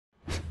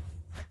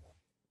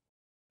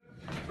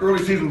early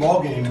season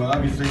ball game.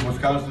 Obviously,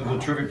 Wisconsin is a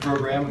terrific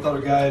program. I thought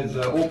our guys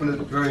opened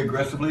it very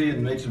aggressively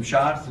and made some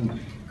shots and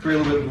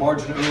created a little bit of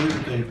margin early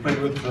that they played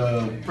with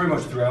pretty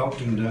much throughout,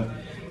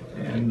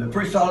 and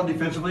pretty solid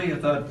defensively. I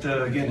thought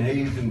again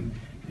Hayes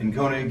and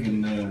Koenig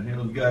and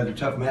those guys are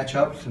tough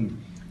matchups, and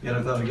yet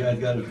I thought the guys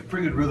got a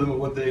pretty good rhythm of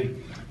what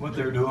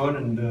they're doing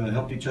and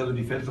helped each other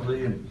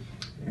defensively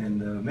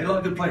and made a lot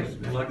of good plays.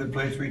 Made a lot of good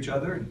plays for each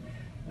other.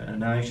 And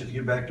now anxious to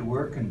get back to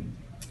work and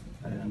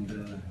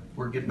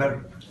we're getting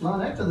better.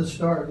 Lon, after the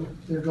start,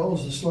 their goal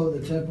is to slow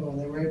the tempo, and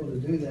they were able to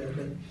do that.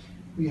 But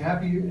were you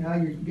happy how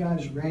your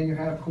guys ran your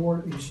half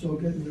court and you still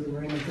getting to the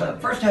rim?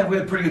 First half we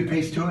had pretty good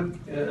pace to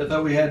it. I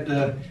thought we had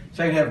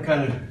second half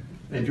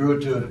they drew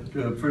it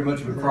to pretty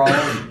much of a crawl,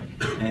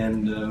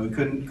 and we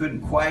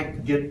couldn't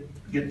quite get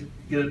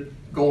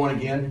it going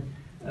again.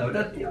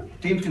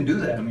 But teams can do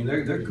that. I mean,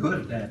 they're good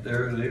at that.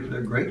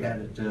 They're great at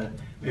it.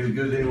 Maybe as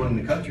good as anyone in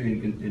the country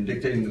in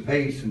dictating the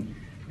pace. And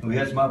we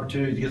had some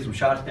opportunities to get some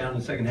shots down in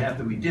the second half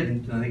that we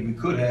didn't. And I think we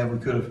could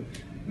have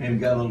maybe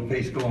got a little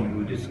pace going.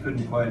 We just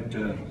couldn't quite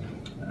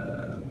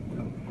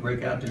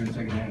break out there in the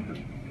second half. But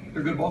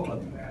they're a good ball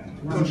club.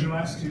 Coach, in the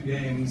last 2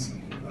 games,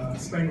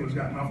 Spangler's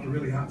gotten off to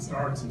really hot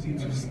starts and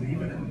teams are just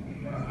leaving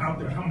him out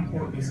there. How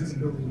important is his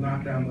ability to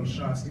knock down those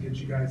shots to get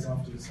you guys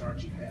off to the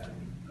start you've had?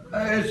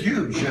 It's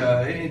huge.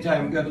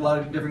 Anytime we've got a lot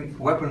of different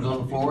weapons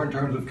on the floor in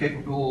terms of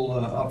capable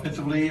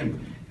offensively,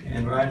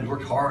 and Ryan's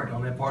worked hard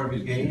on that part of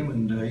his game,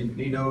 and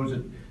he knows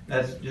that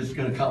that's just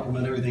going to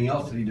complement everything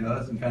else that he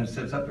does and kind of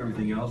sets up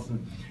everything else.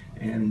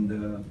 And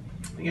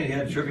again, he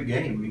had a terrific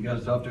game. He got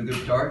us off to a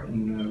good start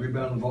and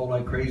rebounded the ball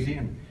like crazy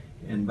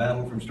and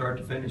battled from start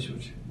to finish,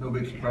 which no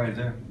big surprise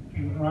there.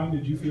 Ryan,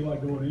 did you feel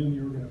like going in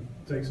you were going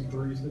to take some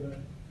threes today?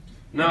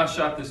 No, I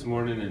shot this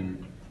morning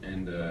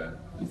and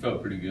it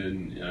felt pretty good.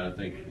 And I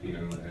think,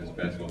 as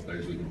basketball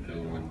players, we can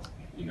feel when,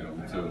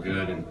 we feel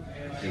good. And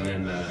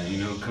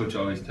then, Coach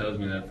always tells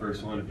me that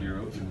first one, if you're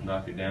open,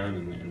 knock it down.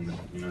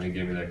 And he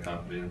gave me that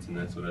confidence, and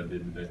that's what I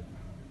did today.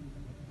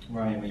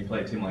 Ryan, when you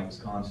play a team like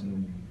Wisconsin,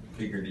 you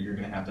figure that you're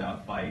going to have to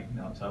outfight and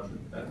out-tough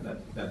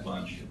that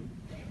bunch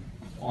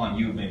on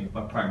you, maybe,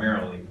 but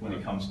primarily when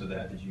it comes to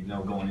that, did you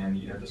know going in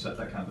you have to set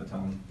that kind of a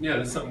tone? Yeah,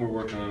 that's something we're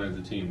working on as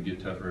a team,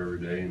 get tougher every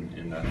day,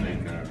 and I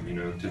think,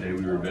 today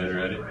we were better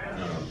at it.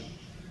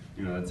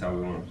 That's how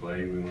we want to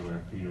play. We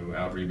want to,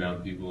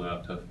 out-rebound people,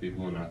 out-tough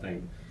people, and I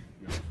think